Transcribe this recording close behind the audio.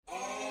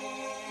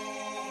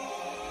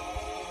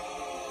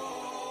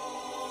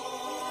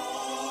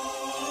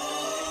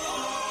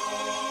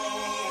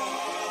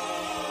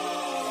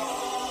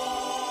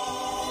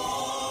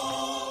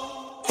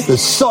The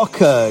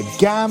Soccer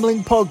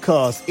Gambling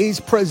Podcast is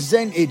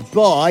presented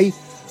by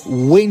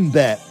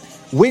WynnBET.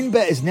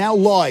 WynnBET is now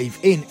live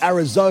in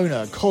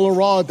Arizona,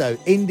 Colorado,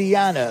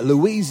 Indiana,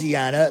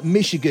 Louisiana,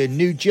 Michigan,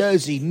 New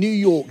Jersey, New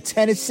York,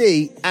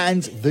 Tennessee,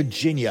 and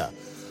Virginia.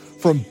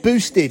 From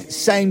boosted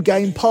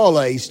same-game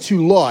parlays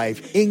to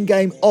live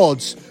in-game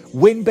odds,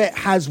 WynnBET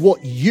has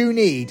what you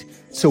need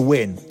to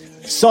win.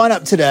 Sign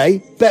up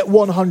today, bet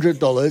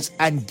 $100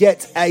 and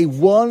get a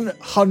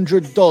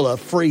 $100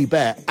 free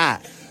bet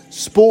at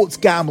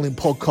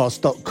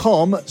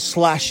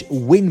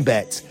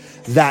sportsgamblingpodcast.com/WynnBET.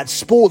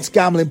 That's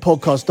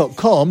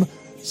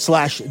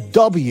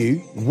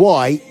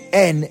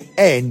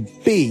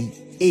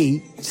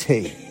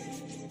sportsgamblingpodcast.com/WYNNBET.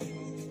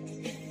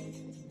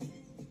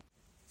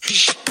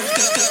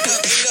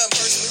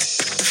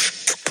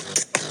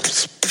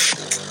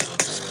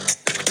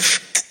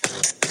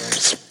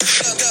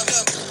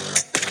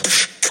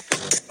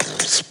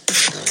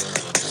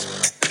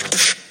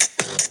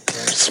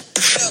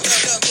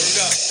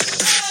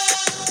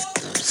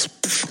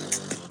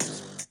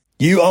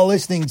 You are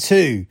listening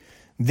to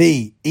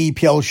the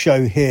EPL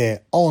show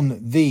here on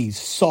the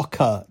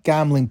Soccer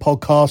Gambling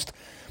Podcast.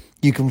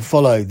 You can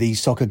follow the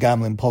Soccer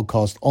Gambling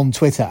Podcast on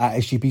Twitter at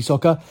SGP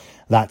Soccer.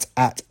 That's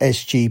at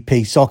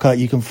SGP Soccer.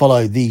 You can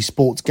follow the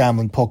Sports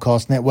Gambling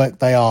Podcast Network.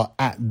 They are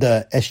at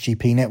the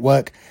SGP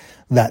Network.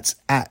 That's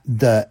at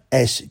the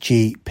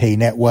SGP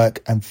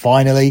Network. And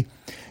finally,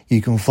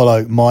 you can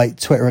follow my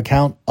Twitter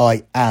account.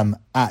 I am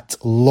at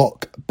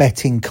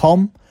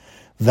LockBettingCom.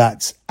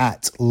 That's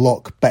at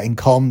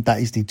LockBettingCom.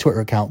 That is the Twitter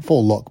account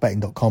for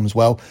LockBetting.com as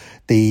well.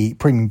 The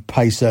premium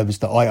pay service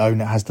that I own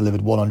that has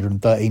delivered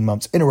 113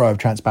 months in a row of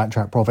transparent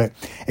track profit.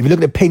 If you look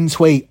at the pin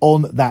tweet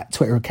on that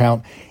Twitter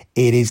account,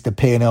 it is the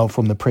P&L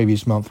from the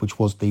previous month, which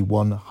was the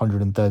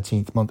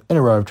 113th month in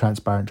a row of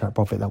transparent track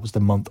profit. That was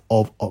the month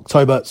of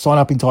October. Sign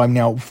up in time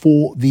now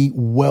for the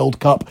World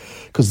Cup,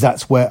 because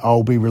that's where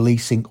I'll be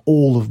releasing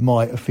all of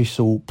my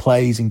official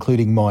plays,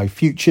 including my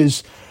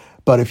futures.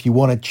 But if you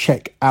want to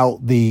check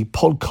out the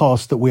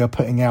podcast that we are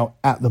putting out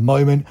at the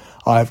moment,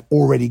 I've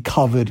already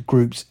covered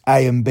groups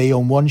A and B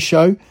on one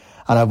show,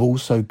 and I've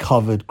also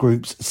covered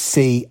groups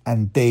C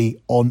and D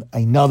on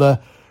another.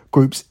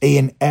 Groups E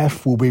and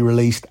F will be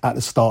released at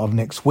the start of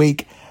next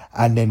week.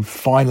 And then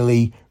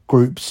finally,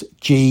 groups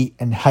G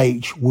and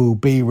H will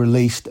be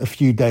released a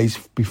few days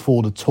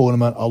before the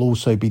tournament. I'll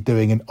also be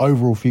doing an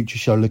overall future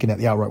show looking at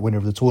the outright winner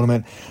of the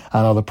tournament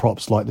and other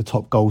props like the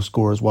top goal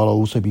scorer as well. I'll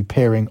also be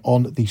appearing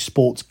on the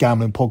Sports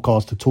Gambling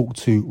Podcast to talk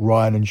to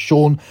Ryan and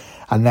Sean,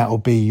 and that will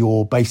be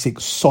your basic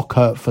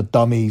soccer for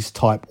dummies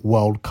type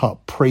World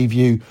Cup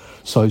preview.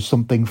 So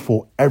something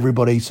for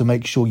everybody. So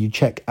make sure you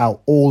check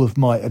out all of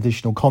my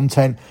additional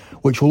content,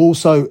 which will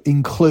also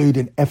include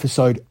an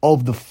episode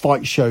of the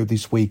Fight Show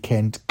this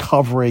weekend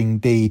covering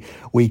the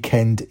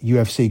weekend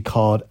UFC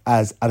card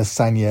as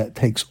Adesanya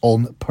takes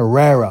on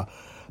Pereira.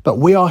 But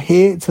we are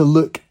here to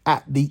look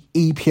at the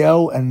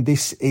EPL, and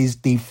this is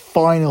the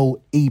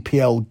final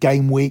EPL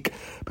game week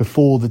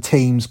before the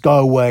teams go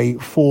away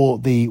for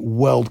the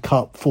World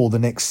Cup for the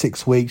next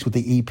 6 weeks, with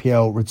the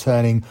EPL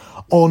returning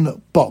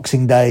on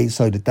Boxing Day,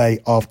 so the day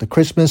after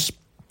Christmas.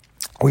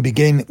 We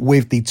begin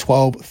with the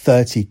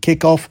 12:30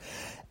 kickoff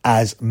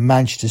as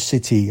Manchester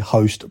City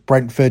host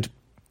Brentford.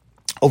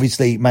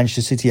 Obviously,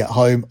 Manchester City at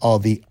home are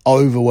the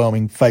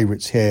overwhelming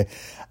favourites here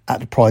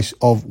at the price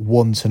of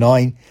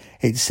 1-9.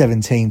 It's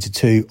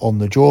 17-2 on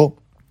the draw.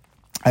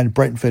 And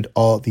Brentford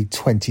are the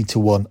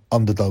 20-1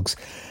 underdogs.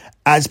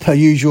 As per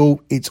usual,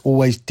 it's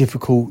always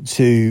difficult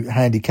to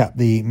handicap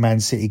the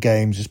Man City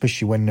games,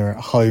 especially when they're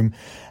at home,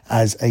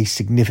 as a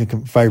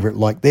significant favourite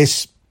like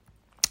this.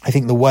 I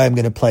think the way I'm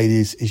going to play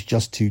this is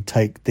just to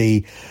take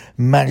the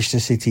Manchester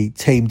City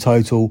team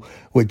total,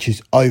 which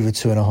is over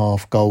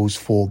 2.5 goals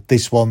for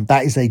this one.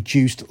 That is a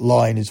juiced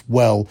line as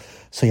well.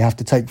 So you have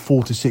to take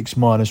 4 to 6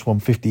 minus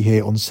 150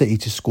 here on City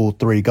to score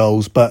 3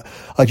 goals. But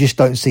I just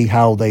don't see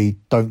how they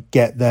don't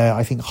get there.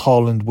 I think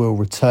Haaland will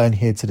return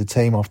here to the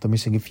team after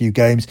missing a few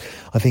games.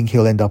 I think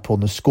he'll end up on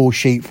the score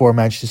sheet for a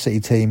Manchester City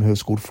team who have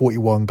scored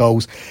 41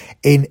 goals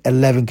in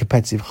 11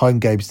 competitive home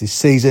games this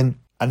season.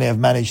 And they have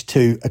managed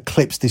to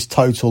eclipse this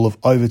total of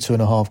over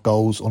 2.5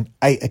 goals on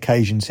 8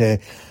 occasions here.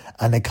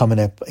 And they're coming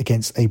up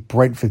against a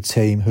Brentford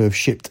team who have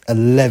shipped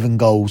 11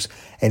 goals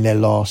in their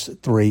last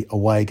 3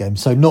 away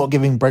games. So not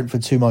giving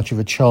Brentford too much of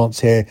a chance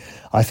here.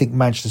 I think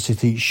Manchester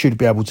City should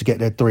be able to get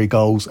their 3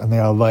 goals, and they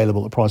are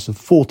available at the price of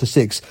 4 to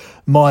 6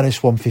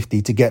 minus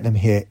 150 to get them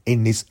here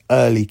in this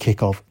early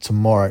kickoff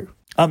tomorrow.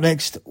 Up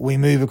next, we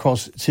move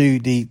across to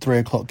the 3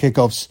 o'clock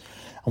kickoffs.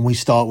 And we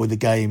start with the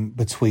game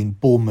between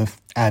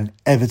Bournemouth and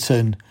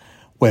Everton,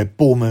 where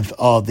Bournemouth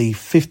are the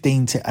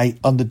 15-8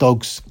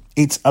 underdogs.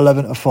 It's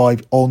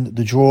 11-5 on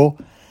the draw,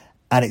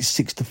 and it's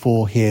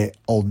 6-4 here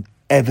on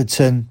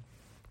Everton.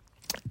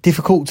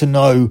 Difficult to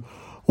know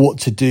what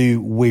to do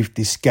with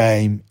this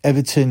game.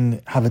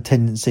 Everton have a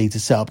tendency to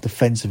set up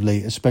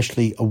defensively,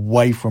 especially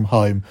away from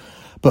home.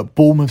 But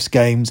Bournemouth's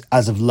games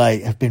as of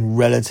late have been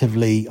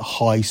relatively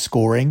high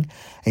scoring.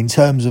 In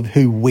terms of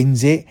who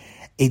wins it,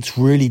 it's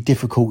really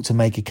difficult to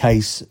make a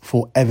case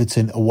for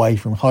Everton away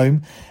from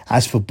home.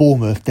 As for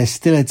Bournemouth, they're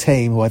still a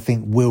team who I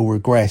think will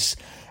regress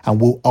and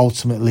will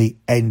ultimately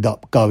end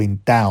up going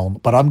down.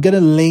 But I'm going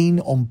to lean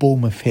on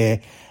Bournemouth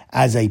here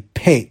as a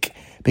pick,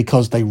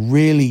 because they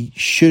really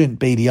shouldn't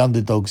be the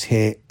underdogs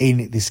here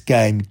in this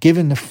game,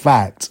 given the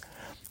fact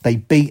they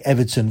beat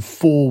Everton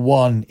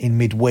 4-1 in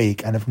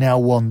midweek and have now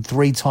won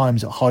 3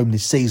 times at home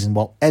this season,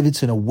 while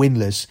Everton are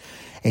winless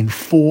in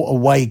 4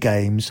 away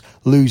games,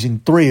 losing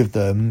 3 of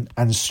them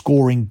and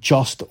scoring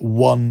just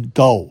 1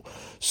 goal.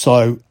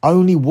 So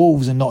only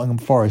Wolves and Nottingham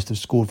Forest have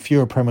scored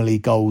fewer Premier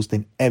League goals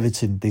than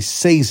Everton this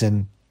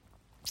season.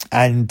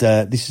 And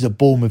this is a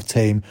Bournemouth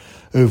team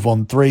who've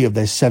won 3 of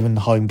their 7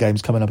 home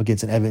games, coming up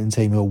against an Everton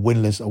team who are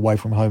winless away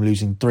from home,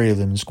 losing 3 of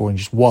them and scoring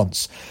just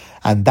once.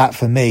 And that,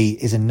 for me,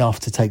 is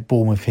enough to take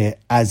Bournemouth here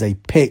as a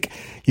pick.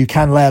 You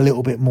can lay a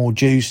little bit more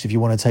juice if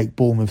you want to take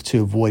Bournemouth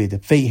to avoid a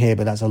defeat here,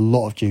 but that's a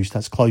lot of juice.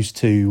 That's close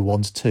to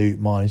 1-2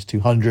 minus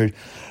 200.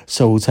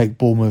 So we'll take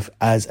Bournemouth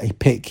as a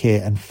pick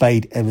here and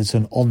fade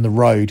Everton on the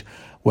road,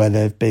 where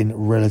they've been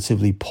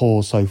relatively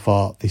poor so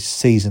far this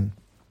season.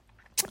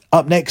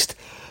 Up next,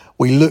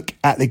 we look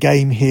at the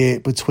game here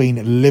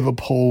between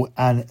Liverpool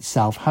and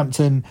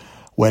Southampton,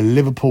 where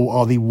Liverpool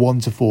are the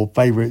 1-4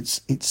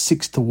 favourites. It's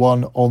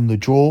 6-1 on the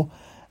draw,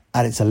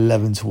 and it's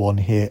 11-1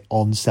 here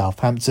on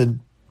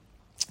Southampton.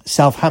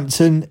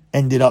 Southampton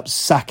ended up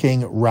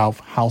sacking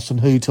Ralph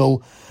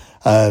Hasenhüttl.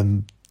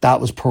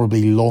 That was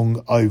probably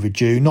long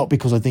overdue, not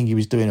because I think he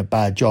was doing a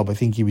bad job. I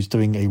think he was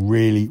doing a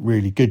really,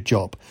 really good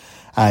job.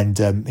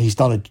 And he's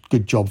done a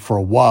good job for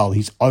a while.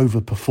 He's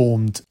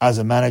overperformed as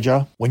a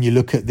manager. When you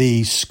look at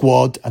the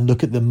squad and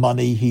look at the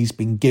money he's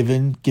been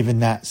given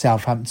that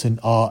Southampton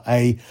are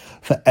a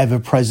forever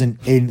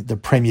present in the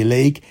Premier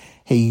League,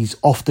 he's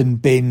often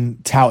been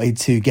touted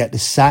to get the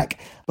sack,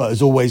 but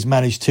has always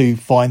managed to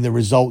find the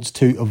results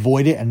to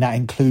avoid it. And that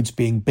includes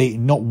being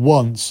beaten not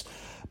once,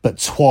 but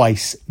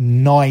twice,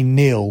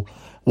 9-0.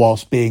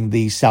 Whilst being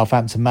the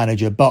Southampton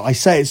manager. But I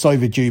say it's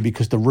overdue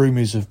because the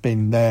rumours have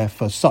been there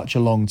for such a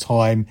long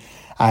time,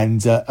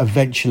 and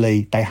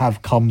eventually they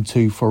have come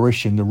to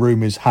fruition. The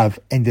rumours have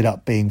ended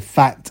up being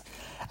fact,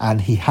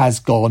 and he has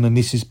gone, and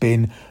this has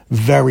been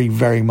very,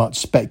 very much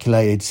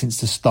speculated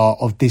since the start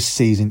of this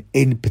season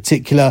in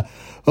particular.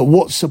 But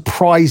what's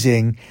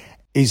surprising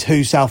is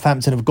who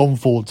Southampton have gone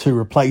for to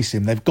replace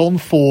him. They've gone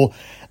for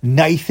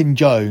Nathan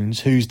Jones,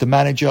 who's the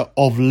manager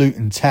of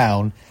Luton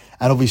Town.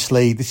 And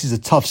obviously, this is a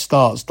tough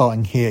start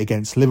starting here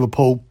against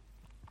Liverpool.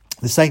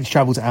 The Saints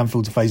travel to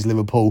Anfield to face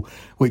Liverpool,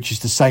 which is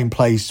the same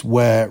place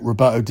where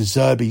Roberto De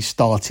Zerbi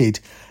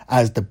started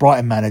as the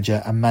Brighton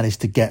manager and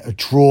managed to get a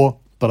draw.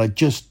 But I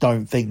just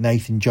don't think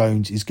Nathan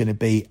Jones is going to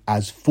be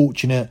as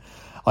fortunate.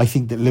 I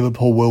think that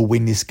Liverpool will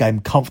win this game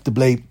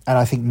comfortably, and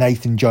I think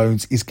Nathan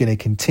Jones is going to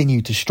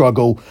continue to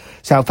struggle.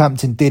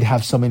 Southampton did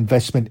have some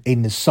investment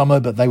in the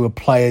summer, but they were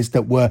players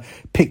that were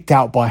picked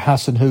out by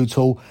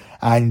Hasenhüttl,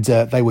 and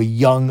they were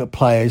young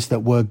players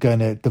that were going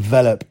to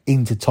develop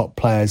into top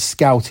players,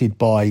 scouted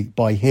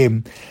by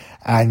him.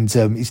 And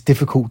it's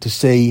difficult to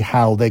see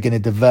how they're going to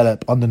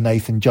develop under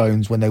Nathan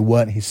Jones when they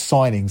weren't his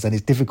signings. And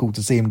it's difficult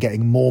to see him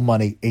getting more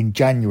money in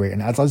January.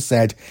 And as I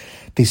said,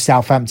 this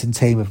Southampton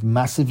team have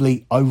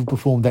massively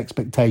overperformed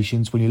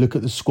expectations. When you look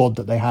at the squad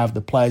that they have,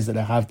 the players that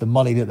they have, the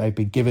money that they've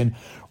been given,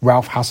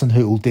 Ralph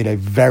Hasenhüttl did a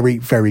very,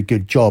 very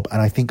good job.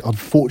 And I think,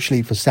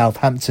 unfortunately for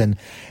Southampton,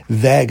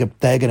 they're going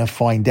to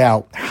find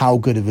out how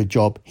good of a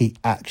job he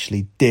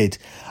actually did.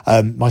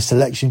 My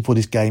selection for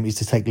this game is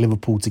to take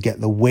Liverpool to get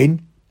the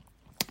win.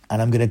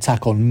 And I'm going to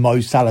tack on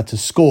Mo Salah to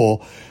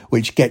score,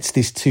 which gets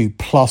this to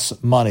plus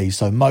money.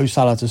 So Mo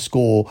Salah to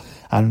score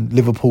and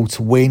Liverpool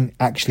to win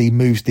actually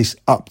moves this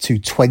up to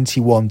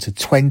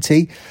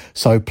 21-20.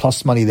 So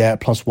plus money there,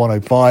 plus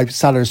 105.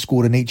 Salah has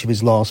scored in each of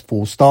his last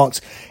 4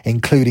 starts,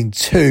 including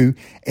 2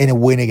 in a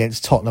win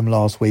against Tottenham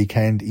last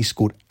weekend. He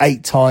scored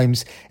 8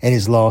 times in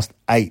his last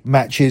 8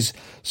 matches.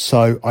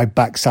 So I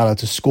back Salah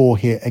to score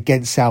here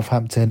against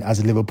Southampton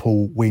as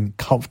Liverpool win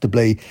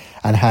comfortably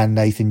and hand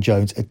Nathan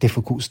Jones a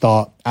difficult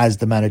start as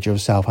the manager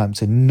of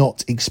Southampton,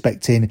 not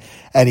expecting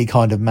any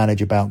kind of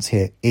manager bounce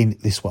here in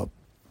this one.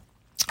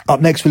 Up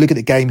next, we look at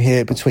the game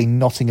here between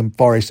Nottingham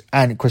Forest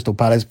and Crystal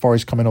Palace.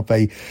 Forest coming off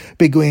a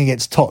big win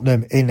against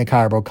Tottenham in the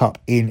Carabao Cup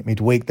in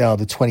midweek. They are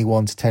the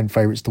 21-10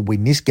 favourites to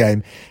win this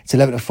game. It's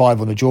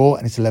 11-5 on the draw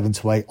and it's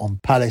 11-8 on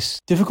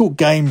Palace. Difficult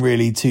game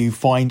really to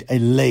find a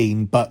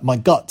lean, but my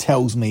gut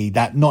tells me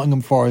that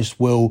Nottingham Forest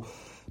will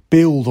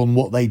build on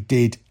what they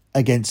did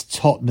against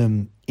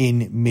Tottenham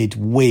in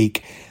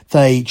midweek.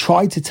 They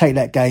tried to take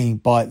that game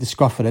by the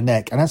scruff of the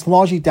neck, and that's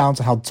largely down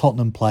to how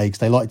Tottenham play, because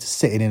they like to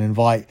sit in and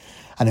invite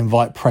and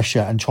invite pressure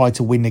and try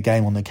to win the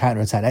game on the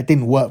counter-attack. That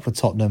didn't work for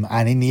Tottenham,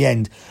 and in the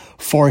end,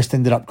 Forest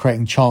ended up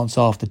creating chance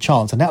after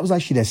chance, and that was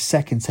actually their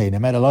second team. They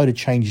made a load of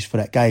changes for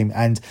that game,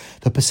 and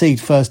the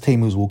perceived first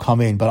teamers will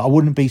come in, but I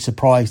wouldn't be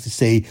surprised to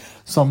see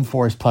some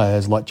Forest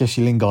players like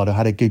Jesse Lingard, who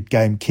had a good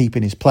game,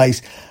 keeping his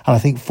place, and I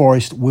think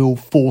Forest will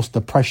force the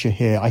pressure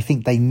here. I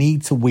think they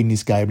need to win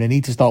this game. They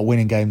need to start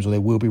winning games or they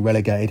will be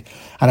relegated,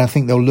 and I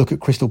think they'll look at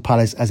Crystal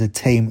Palace as a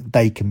team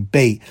they can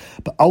beat.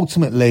 But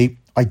ultimately,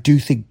 I do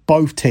think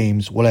both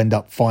teams will end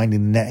up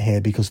finding the net here,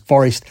 because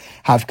Forest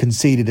have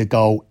conceded a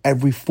goal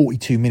every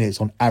 42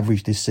 minutes on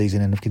average this season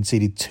and have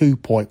conceded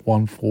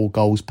 2.14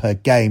 goals per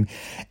game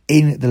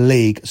in the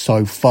league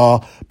so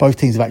far. Both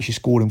teams have actually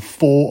scored in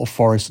 4 of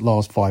Forest's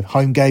last 5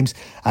 home games,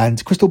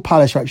 and Crystal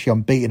Palace are actually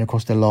unbeaten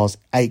across their last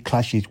 8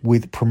 clashes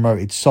with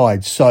promoted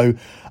sides. So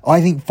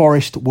I think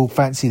Forest will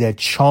fancy their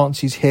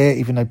chances here,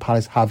 even though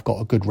Palace have got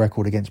a good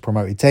record against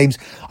promoted teams.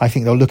 I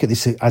think they'll look at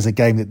this as a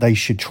game that they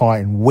should try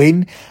and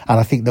win,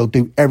 and I think they'll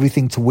do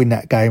everything to win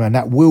that game, and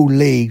that will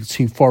lead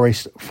to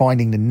Forest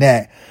finding the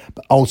net.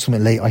 But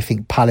ultimately, I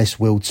think Palace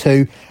will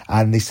too,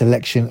 and the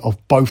selection of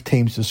both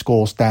teams to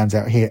score stands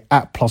out here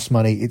at plus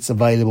money. It's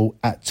available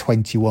at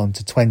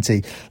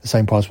 21-20, the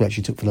same price we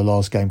actually took for the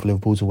last game for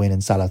Liverpool to win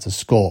and Salah to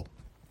score.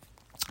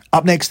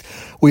 Up next,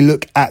 we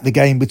look at the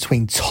game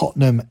between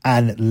Tottenham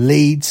and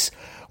Leeds,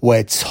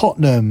 where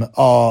Tottenham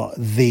are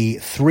the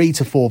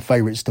 3-4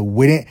 favourites to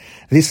win it.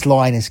 This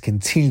line has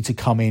continued to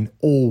come in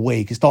all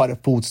week. It started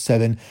at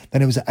 4-7,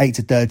 then it was at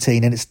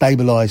 8-13, and it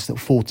stabilised at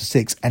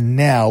 4-6, and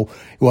now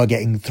you are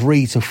getting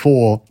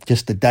 3-4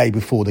 just the day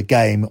before the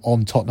game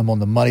on Tottenham on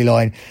the money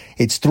line.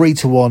 It's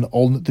 3-1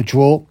 on the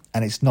draw,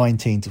 and it's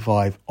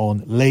 19-5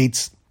 on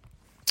Leeds.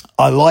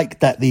 I like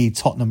that the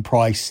Tottenham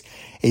price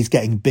is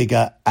getting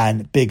bigger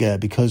and bigger,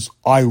 because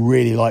I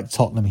really like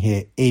Tottenham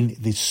here in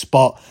this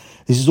spot.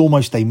 This is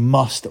almost a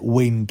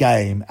must-win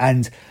game.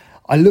 And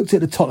I looked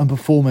at the Tottenham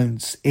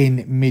performance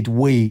in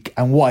midweek,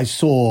 and what I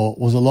saw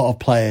was a lot of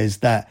players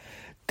that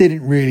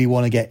didn't really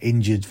want to get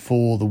injured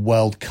for the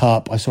World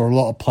Cup. I saw a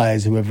lot of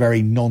players who were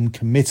very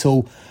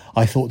non-committal.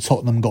 I thought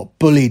Tottenham got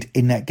bullied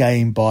in that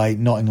game by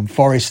Nottingham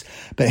Forest.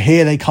 But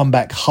here they come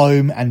back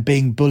home, and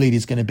being bullied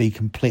is going to be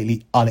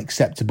completely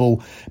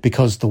unacceptable,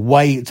 because the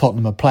way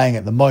Tottenham are playing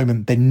at the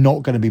moment, they're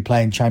not going to be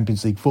playing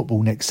Champions League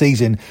football next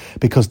season,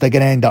 because they're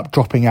going to end up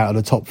dropping out of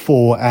the top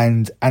 4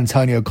 and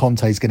Antonio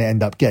Conte is going to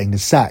end up getting the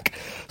sack.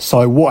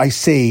 So what I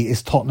see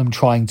is Tottenham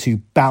trying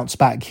to bounce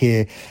back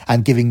here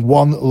and giving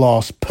one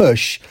last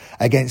push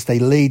against a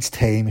Leeds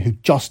team who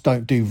just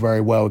don't do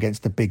very well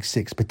against the Big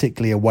Six,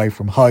 particularly away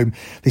from home.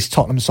 This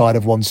Tottenham side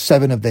have won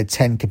 7 of their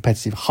 10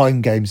 competitive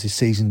home games this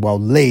season, while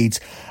Leeds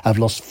have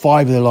lost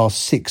 5 of their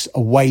last 6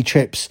 away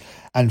trips.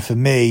 And for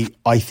me,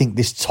 I think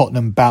this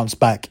Tottenham bounce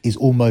back is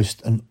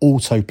almost an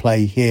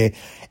autoplay here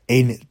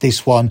in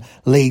this one.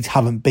 Leeds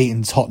haven't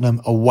beaten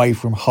Tottenham away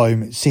from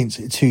home since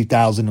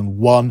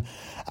 2001.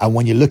 And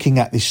when you're looking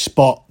at this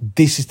spot,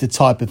 this is the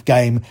type of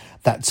game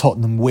that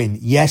Tottenham win.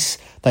 Yes,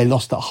 they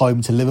lost at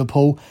home to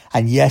Liverpool,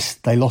 and yes,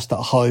 they lost at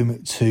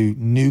home to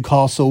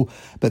Newcastle,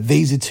 but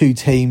these are 2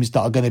 teams that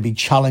are going to be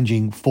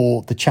challenging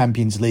for the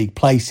Champions League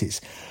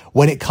places.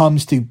 When it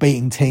comes to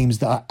beating teams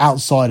that are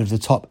outside of the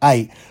top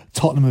 8,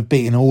 Tottenham have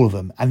beaten all of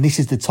them. And this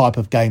is the type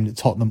of game that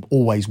Tottenham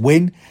always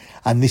win.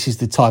 And this is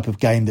the type of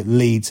game that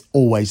Leeds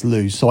always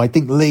lose. So I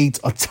think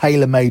Leeds are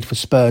tailor-made for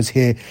Spurs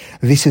here.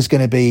 This is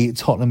going to be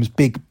Tottenham's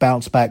big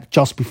bounce back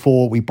just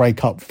before we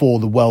break up for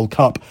the World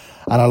Cup.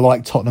 And I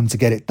like Tottenham to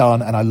get it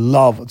done. And I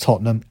love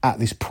Tottenham at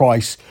this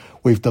price,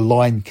 with the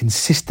line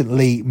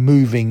consistently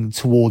moving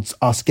towards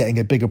us getting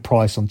a bigger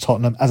price on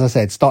Tottenham. As I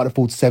said, started at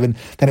 4-7,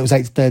 then it was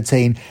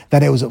 8-13,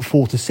 then it was at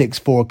 4-6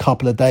 for a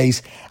couple of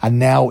days, and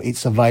now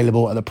it's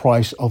available at the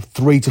price of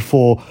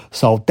 3-4.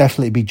 So I'll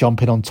definitely be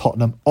jumping on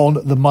Tottenham on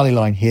the money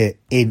line here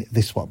in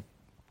this one.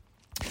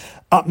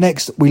 Up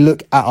next, we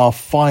look at our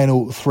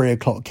final 3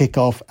 o'clock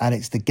kickoff, and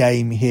it's the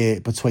game here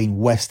between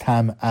West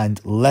Ham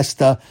and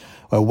Leicester,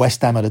 where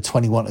West Ham are the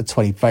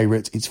 21-20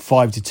 favourites. It's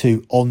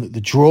 5-2 on the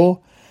draw,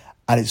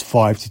 and it's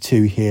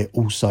 5-2 here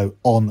also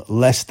on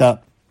Leicester.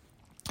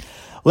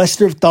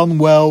 Leicester have done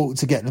well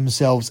to get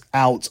themselves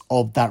out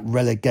of that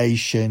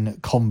relegation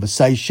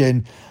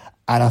conversation,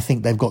 and I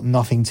think they've got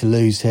nothing to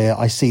lose here.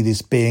 I see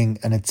this being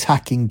an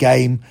attacking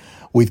game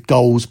with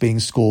goals being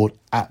scored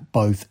at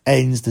both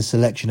ends. The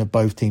selection of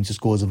both teams to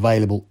score is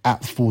available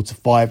at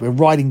 4-5. We're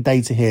riding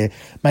data here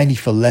mainly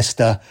for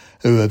Leicester,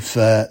 who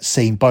have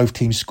seen both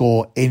teams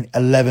score in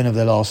 11 of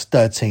their last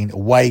 13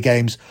 away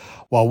games,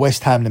 while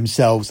West Ham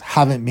themselves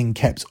haven't been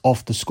kept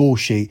off the score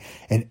sheet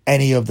in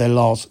any of their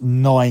last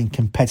 9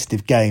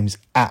 competitive games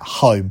at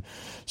home.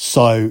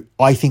 So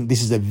I think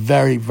this is a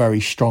very,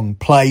 very strong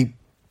play.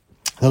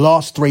 The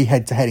last 3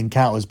 head-to-head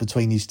encounters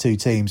between these 2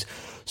 teams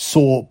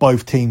saw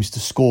both teams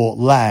to score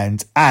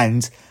land,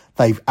 and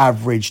they've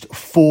averaged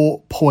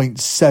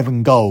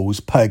 4.7 goals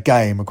per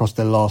game across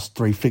their last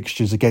 3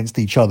 fixtures against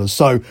each other.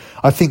 So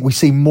I think we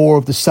see more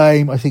of the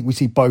same. I think we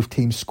see both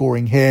teams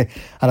scoring here,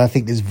 and I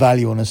think there's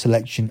value on a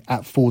selection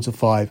at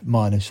 4-5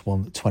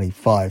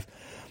 -125.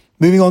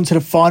 Moving on to the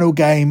final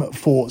game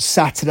for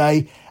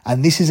Saturday,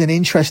 and this is an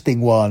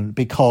interesting one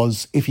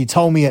because if you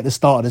told me at the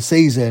start of the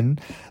season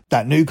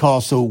that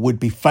Newcastle would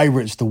be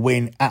favourites to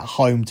win at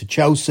home to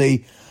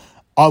Chelsea,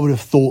 I would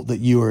have thought that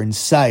you were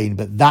insane,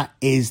 but that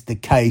is the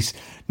case.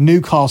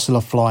 Newcastle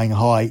are flying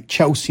high,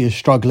 Chelsea are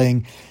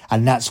struggling,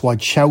 and that's why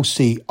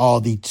Chelsea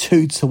are the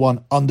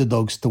 2-1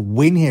 underdogs to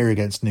win here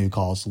against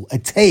Newcastle, a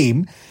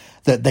team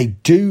that they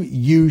do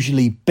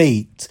usually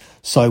beat.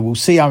 So we'll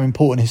see how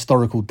important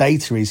historical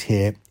data is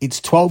here.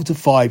 It's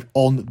 12-5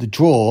 on the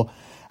draw,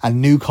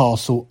 and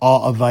Newcastle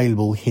are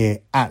available here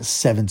at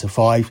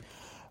 7-5.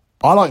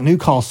 I like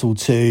Newcastle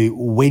to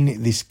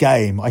win this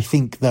game. I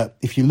think that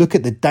if you look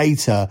at the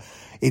data,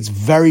 it's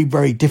very,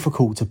 very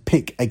difficult to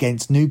pick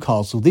against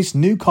Newcastle. This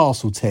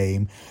Newcastle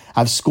team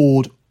have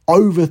scored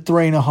over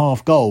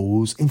 3.5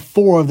 goals in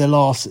 4 of their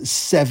last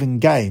 7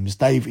 games.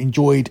 They've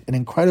enjoyed an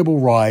incredible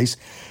rise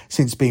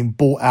since being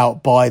bought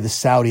out by the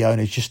Saudi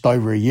owners just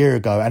over a year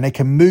ago, and they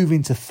can move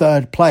into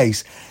 3rd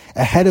place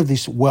ahead of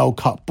this World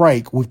Cup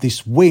break with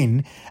this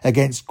win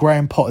against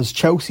Graham Potter's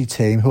Chelsea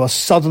team, who are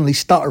suddenly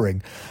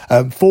stuttering.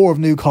 4 of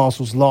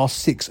Newcastle's last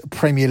 6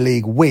 Premier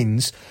League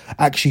wins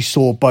actually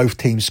saw both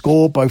teams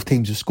score. Both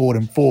teams have scored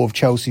in 4 of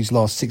Chelsea's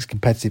last 6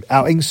 competitive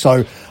outings.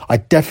 So I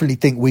definitely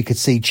think we could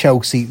see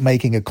Chelsea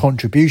making a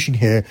contribution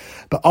here.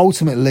 But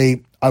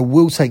ultimately, I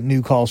will take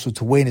Newcastle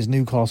to win, as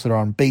Newcastle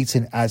are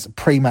unbeaten as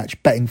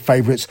pre-match betting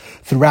favourites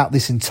throughout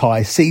this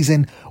entire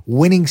season,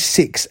 winning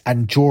 6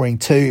 and drawing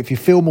 2. If you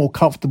feel more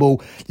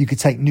comfortable, you could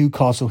take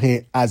Newcastle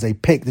here as a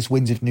pick. This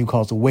wins if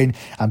Newcastle win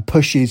and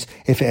pushes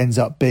if it ends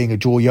up being a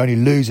draw. You only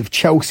lose if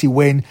Chelsea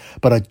win,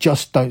 but I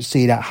just don't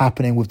see that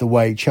happening with the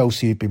way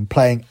Chelsea have been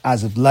playing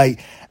as of late.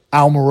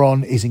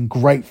 Almiron is in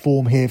great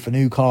form here for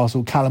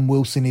Newcastle. Callum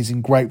Wilson is in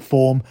great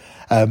form.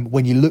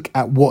 When you look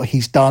at what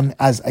he's done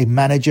as a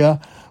manager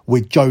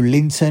with Joe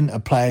Linton, a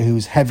player who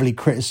was heavily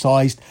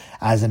criticised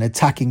as an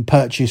attacking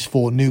purchase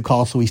for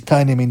Newcastle, he's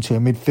turned him into a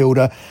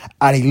midfielder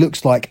and he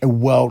looks like a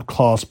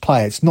world-class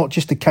player. It's not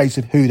just a case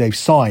of who they've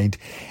signed,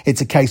 it's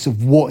a case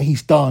of what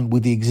he's done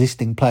with the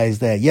existing players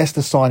there. Yes,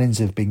 the signings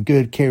have been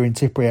good. Kieran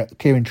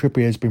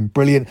Trippier has been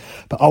brilliant,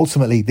 but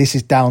ultimately this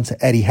is down to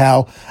Eddie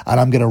Howe, and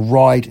I'm going to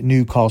ride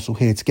Newcastle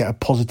here to get a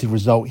positive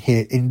result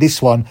here in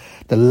this one,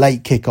 the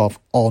late kickoff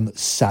on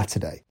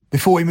Saturday.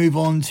 Before we move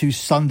on to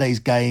Sunday's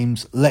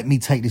games, let me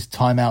take this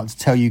time out to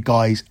tell you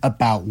guys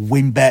about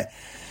WynnBET.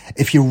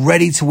 If you're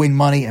ready to win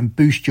money and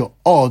boost your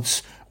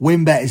odds,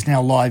 WynnBET is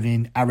now live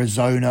in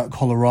Arizona,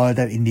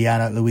 Colorado,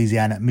 Indiana,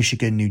 Louisiana,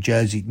 Michigan, New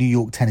Jersey, New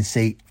York,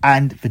 Tennessee,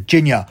 and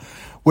Virginia.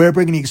 We're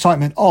bringing the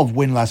excitement of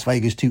Wynn Las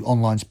Vegas to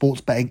online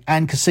sports betting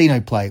and casino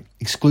play.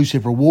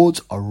 Exclusive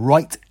rewards are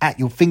right at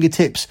your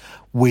fingertips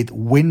with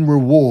Wynn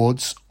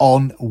Rewards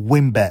on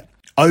WynnBET.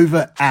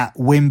 Over at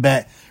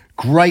WynnBET,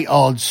 great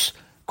odds,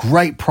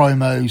 great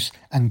promos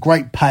and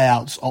great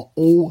payouts are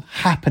all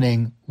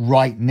happening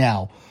right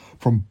now.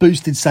 From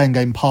boosted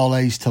same-game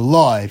parlays to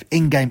live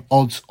in-game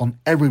odds on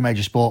every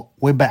major sport,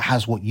 WynnBET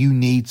has what you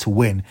need to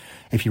win.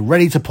 If you're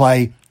ready to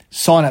play,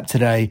 sign up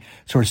today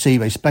to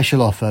receive a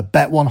special offer.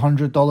 Bet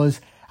 $100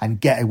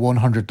 and get a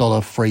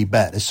 $100 free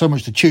bet. There's so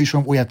much to choose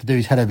from. All you have to do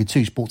is head over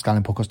to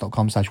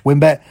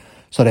sportsgamblingpodcast.com/WynnBET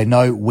so they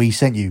know we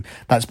sent you.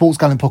 That's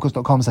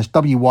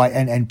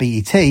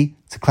sportsgamblingpodcast.com/WYNNBET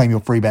to claim your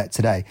free bet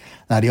today.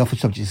 Now, the offer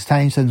subject to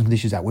change, terms and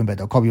conditions at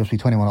WynnBET.com. You must be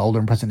 21 or older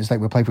and present in the state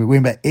where play for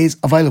WynnBET is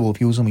available. If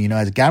you or someone you know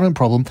has a gambling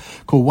problem,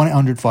 call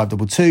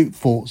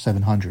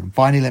 1-800-522-4700. And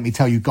finally, let me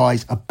tell you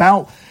guys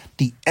about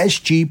the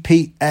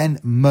SGPN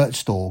merch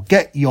store.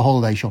 Get your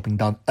holiday shopping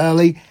done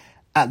early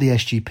at the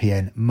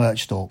SGPN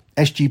merch store.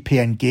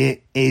 SGPN gear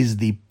is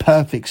the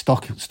perfect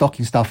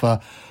stocking stuffer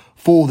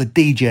for the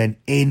DGen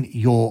in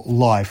your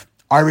life.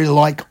 I really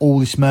like all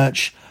this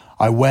merch.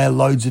 I wear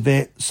loads of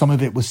it. Some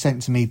of it was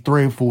sent to me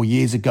 3 or 4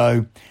 years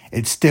ago.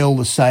 It's still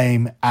the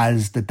same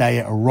as the day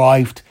it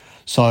arrived.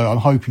 So I'm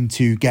hoping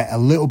to get a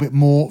little bit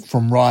more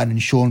from Ryan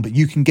and Sean, but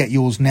you can get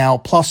yours now.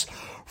 Plus,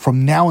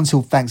 from now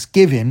until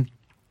Thanksgiving,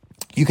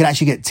 you can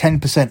actually get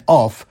 10%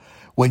 off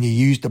when you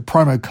use the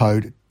promo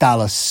code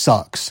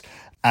DallasSucks.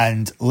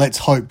 And let's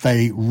hope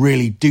they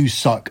really do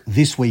suck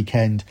this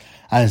weekend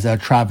as they're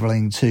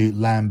traveling to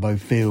Lambeau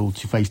Field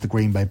to face the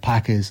Green Bay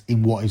Packers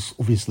in what is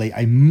obviously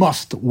a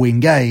must-win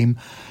game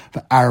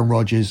for Aaron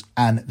Rodgers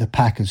and the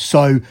Packers.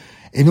 So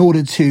in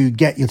order to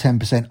get your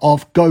 10%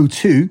 off, go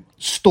to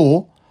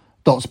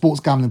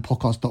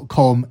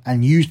store.sportsgamblingpodcast.com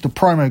and use the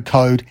promo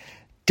code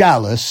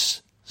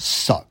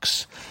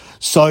DallasSucks.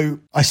 So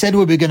I said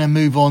we were going to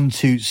move on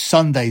to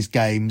Sunday's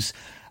games.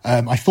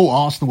 I thought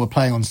Arsenal were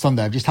playing on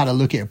Sunday. I've just had a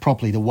look at it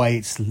properly. The way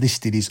it's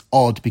listed is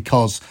odd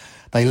because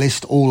they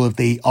list all of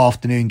the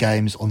afternoon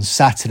games on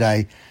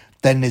Saturday.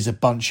 Then there's a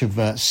bunch of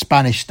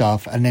Spanish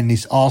stuff. And then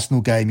this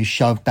Arsenal game is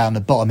shoved down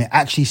the bottom. It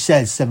actually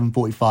says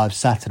 7:45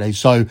 Saturday.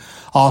 So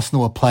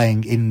Arsenal are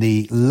playing in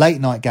the late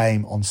night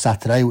game on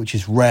Saturday, which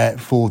is rare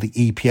for the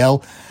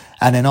EPL.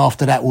 And then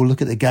after that, we'll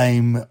look at the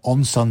game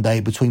on Sunday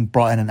between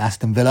Brighton and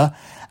Aston Villa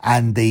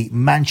and the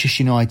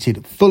Manchester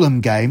United Fulham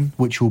game,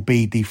 which will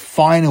be the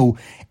final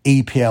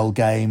EPL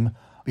game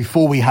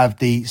before we have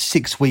the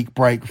 6-week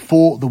break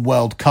for the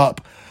World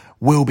Cup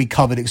will be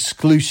covered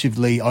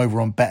exclusively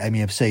over on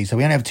BetMUFC. So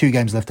we only have 2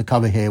 games left to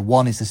cover here.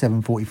 One is the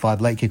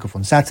 7:45 late kickoff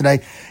on Saturday.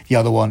 The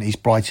other one is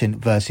Brighton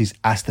versus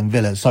Aston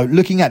Villa. So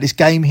looking at this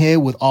game here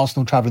with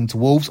Arsenal travelling to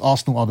Wolves,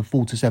 Arsenal are the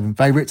 4-7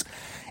 favourites.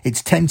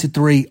 It's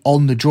 10-3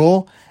 on the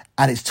draw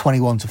and it's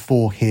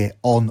 21-4 here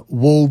on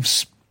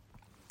Wolves.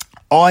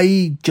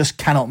 I just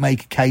cannot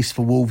make a case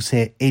for Wolves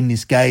here in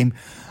this game.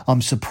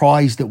 I'm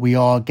surprised that we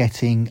are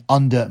getting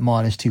under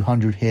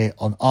 -200 here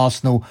on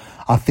Arsenal.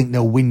 I think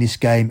they'll win this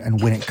game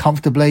and win it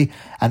comfortably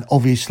and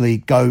obviously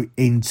go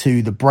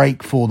into the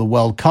break for the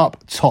World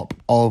Cup, top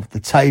of the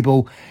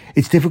table.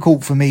 It's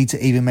difficult for me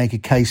to even make a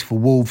case for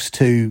Wolves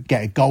to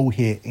get a goal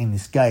here in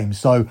this game.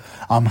 So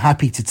I'm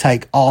happy to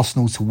take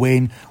Arsenal to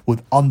win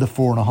with under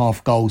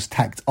 4.5 goals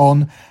tacked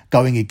on,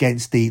 going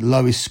against the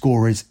lowest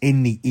scorers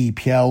in the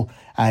EPL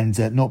and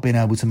not being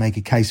able to make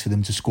a case for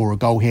them to score a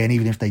goal here. And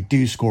even if they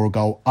do score a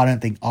goal, I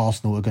don't think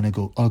Arsenal are going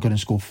to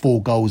score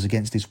 4 goals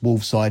against this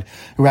Wolves side,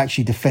 who are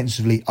actually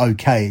defensively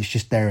okay. It's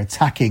just their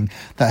attacking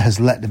that has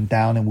let them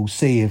down, and we'll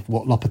see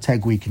what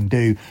Lopetegui can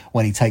do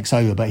when he takes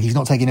over. But he's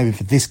not taking over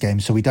for this game,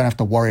 so we don't have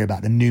to worry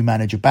about the new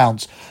manager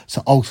bounce.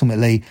 So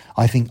ultimately,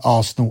 I think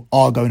Arsenal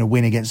are going to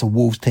win against a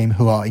Wolves team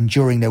who are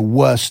enduring their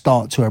worst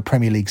start to a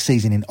Premier League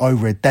season in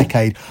over a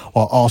decade,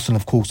 while Arsenal,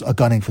 of course, are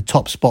gunning for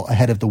top spot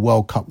ahead of the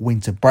World Cup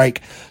winter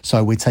break.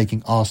 So we're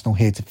taking Arsenal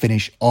here to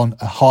finish on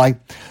a high.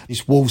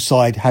 This Wolves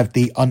side have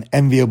the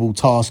unenviable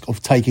task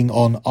of taking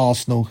on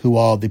Arsenal, who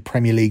are the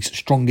Premier League's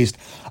strongest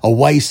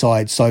away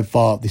side so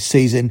far this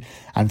season.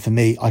 And for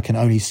me, I can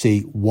only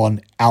see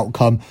one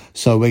outcome.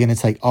 So we're going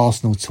to take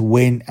Arsenal to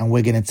win, and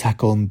we're going to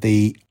tack on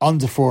the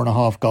under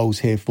 4.5 goals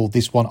here for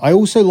this one. I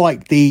also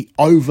like the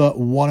over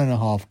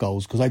 1.5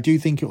 goals because I do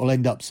think it will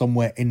end up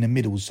somewhere in the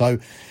middle. So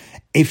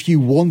if you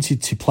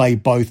wanted to play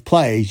both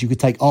plays, you could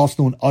take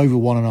Arsenal and over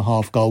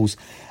 1.5 goals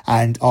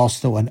and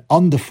Arsenal and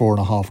under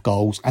 4.5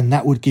 goals. And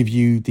that would give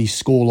you the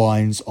score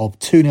lines of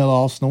 2-0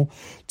 Arsenal,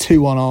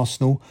 2-1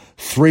 Arsenal,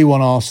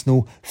 3-1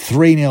 Arsenal,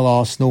 3-0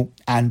 Arsenal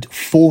and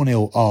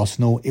 4-0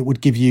 Arsenal. It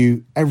would give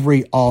you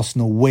every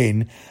Arsenal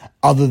win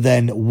other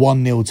than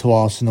 1-0 to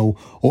Arsenal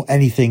or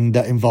anything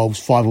that involves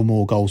 5 or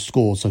more goals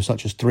scored, so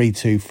such as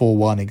 3-2,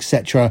 4-1,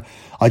 etc.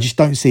 I just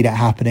don't see that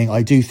happening.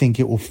 I do think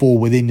it will fall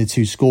within the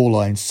 2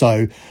 scorelines,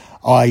 so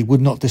I would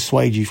not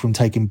dissuade you from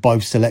taking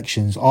both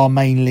selections. Our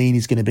main lean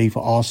is going to be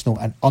for Arsenal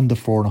and under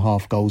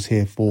 4.5 goals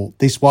here for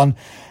this one,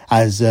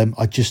 as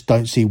I just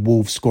don't see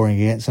Wolves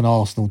scoring against an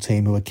Arsenal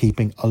team who are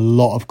keeping a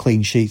lot of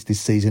clean sheets this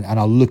season and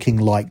are looking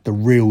like the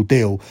real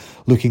deal,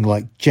 looking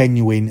like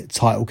genuine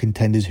title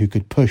contenders who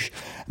could push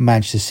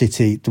Manchester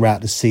City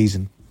throughout the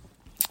season.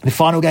 The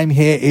final game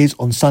here is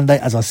on Sunday.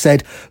 As I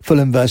said,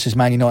 Fulham versus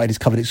Man United is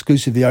covered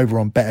exclusively over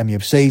on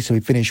BetMUFC. So we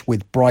finish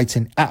with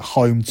Brighton at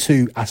home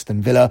to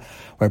Aston Villa,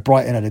 where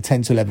Brighton are the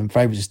 10-11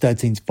 favourites. It's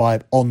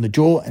 13-5 on the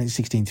draw and it's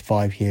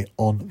 16-5 here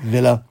on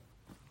Villa.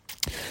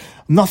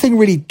 Nothing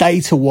really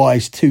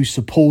data-wise to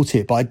support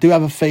it, but I do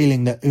have a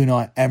feeling that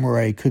Unai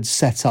Emery could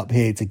set up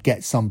here to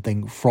get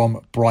something from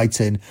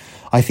Brighton.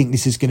 I think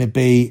this is going to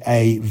be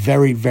a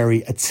very,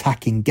 very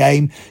attacking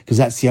game because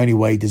that's the only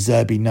way De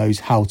Zerbi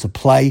knows how to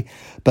play.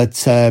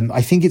 But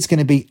I think it's going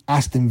to be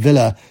Aston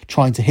Villa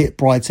trying to hit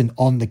Brighton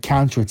on the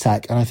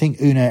counter-attack. And I think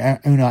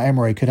Unai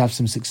Emery could have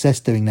some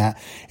success doing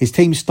that. His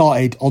team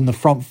started on the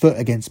front foot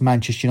against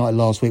Manchester United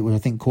last week, which I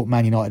think caught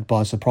Man United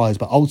by surprise.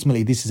 But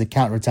ultimately, this is a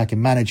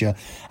counter-attacking manager.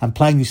 And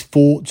playing this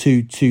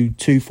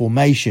 4-2-2-2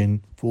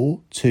 formation,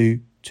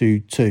 4-2-2-2,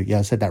 yeah,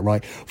 I said that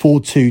right.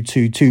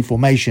 4-2-2-2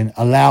 formation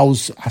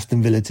allows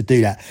Aston Villa to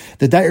do that.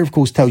 The data, of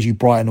course, tells you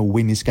Brighton will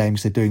win this game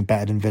because they're doing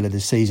better than Villa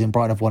this season.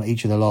 Brighton have won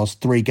each of the last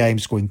 3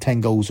 games, scoring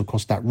 10 goals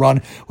across that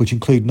run, which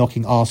include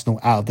knocking Arsenal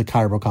out of the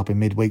Carabao Cup in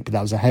midweek, but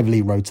that was a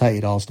heavily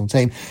rotated Arsenal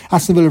team.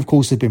 Aston Villa, of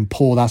course, have been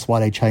poor. That's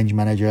why they changed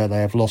manager. They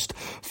have lost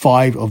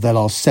 5 of their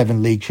last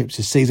 7 league trips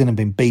this season and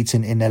been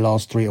beaten in their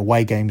last 3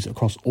 away games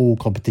across all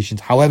competitions.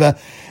 However,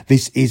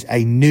 this is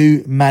a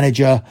new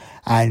manager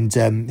and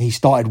he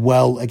started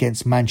well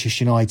against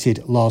Manchester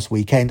United last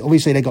weekend.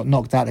 Obviously, they got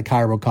knocked out of the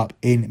Carabao Cup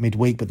in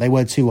midweek, but they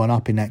were 2-1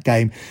 up in that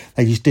game.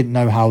 They just didn't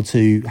know how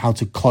to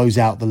close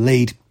out the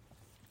lead.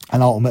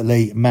 And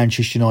ultimately,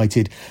 Manchester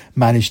United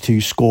managed to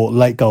score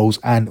late goals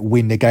and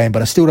win the game.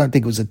 But I still don't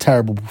think it was a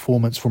terrible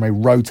performance from a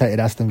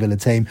rotated Aston Villa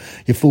team.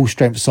 Your full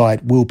strength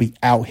side will be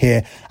out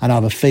here. And I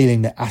have a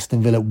feeling that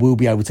Aston Villa will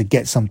be able to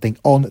get something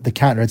on the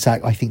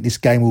counter-attack. I think this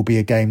game will be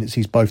a game that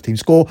sees both teams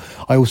score.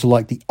 I also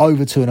like the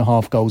over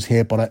 2.5 goals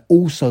here. But I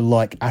also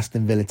like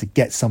Aston Villa to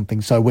get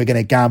something. So we're going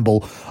to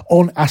gamble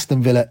on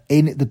Aston Villa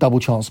in the double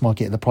chance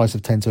market at the price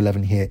of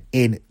 10-11 here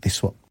in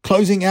this one.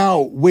 Closing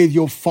out with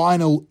your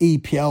final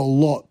EPL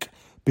lock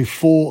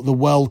before the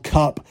World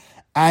Cup.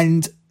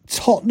 And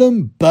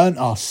Tottenham burnt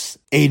us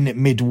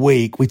in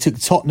midweek. We took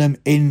Tottenham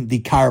in the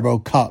Carabao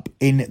Cup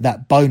in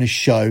that bonus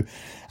show,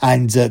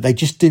 and they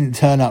just didn't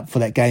turn up for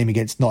that game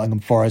against Nottingham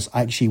Forest.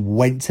 I actually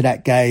went to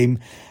that game,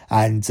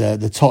 and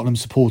the Tottenham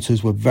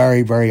supporters were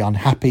very, very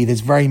unhappy.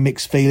 There's very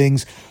mixed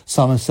feelings.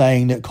 Some are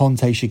saying that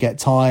Conte should get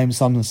time.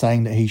 Some are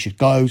saying that he should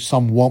go.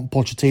 Some want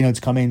Pochettino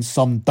to come in.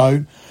 Some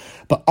don't.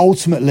 But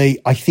ultimately,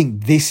 I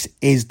think this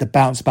is the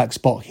bounce back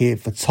spot here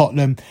for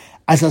Tottenham.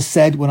 As I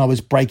said when I was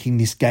breaking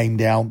this game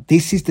down,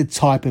 this is the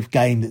type of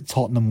game that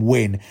Tottenham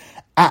win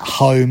at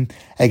home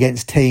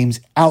against teams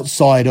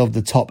outside of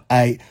the top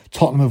 8.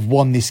 Tottenham have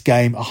won this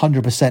game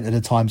 100% of the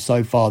time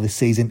so far this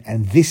season,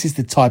 and this is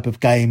the type of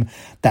game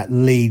that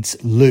Leeds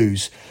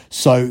lose.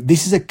 So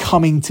this is a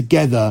coming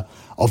together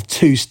of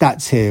two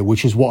stats here,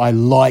 which is what I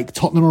like.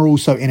 Tottenham are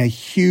also in a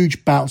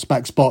huge bounce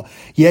back spot.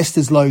 Yes,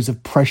 there's loads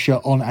of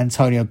pressure on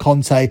Antonio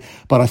Conte,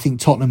 but I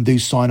think Tottenham do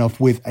sign off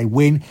with a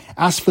win.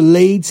 As for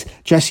Leeds,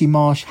 Jesse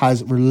Marsch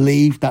has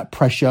relieved that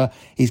pressure.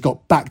 He's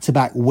got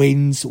back-to-back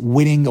wins,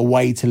 winning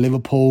away to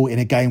Liverpool in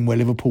a game where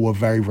Liverpool were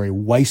very, very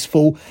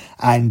wasteful,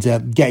 and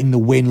getting the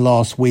win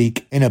last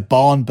week in a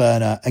barn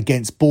burner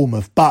against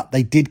Bournemouth. But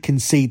they did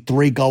concede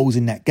 3 goals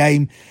in that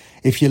game.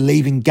 If you're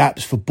leaving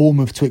gaps for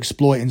Bournemouth to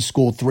exploit and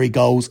score 3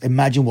 goals,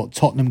 imagine what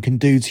Tottenham can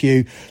do to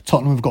you.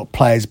 Tottenham have got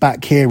players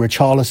back here.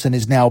 Richarlison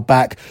is now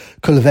back.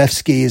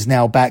 Kulusevski is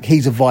now back.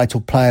 He's a vital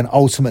player. And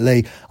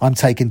ultimately, I'm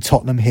taking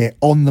Tottenham here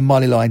on the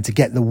money line to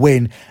get the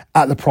win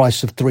at the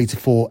price of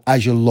 3-4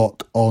 as your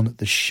lock on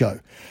the show.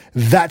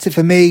 That's it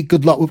for me.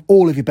 Good luck with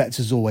all of your bets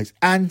as always.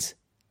 And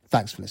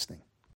thanks for listening.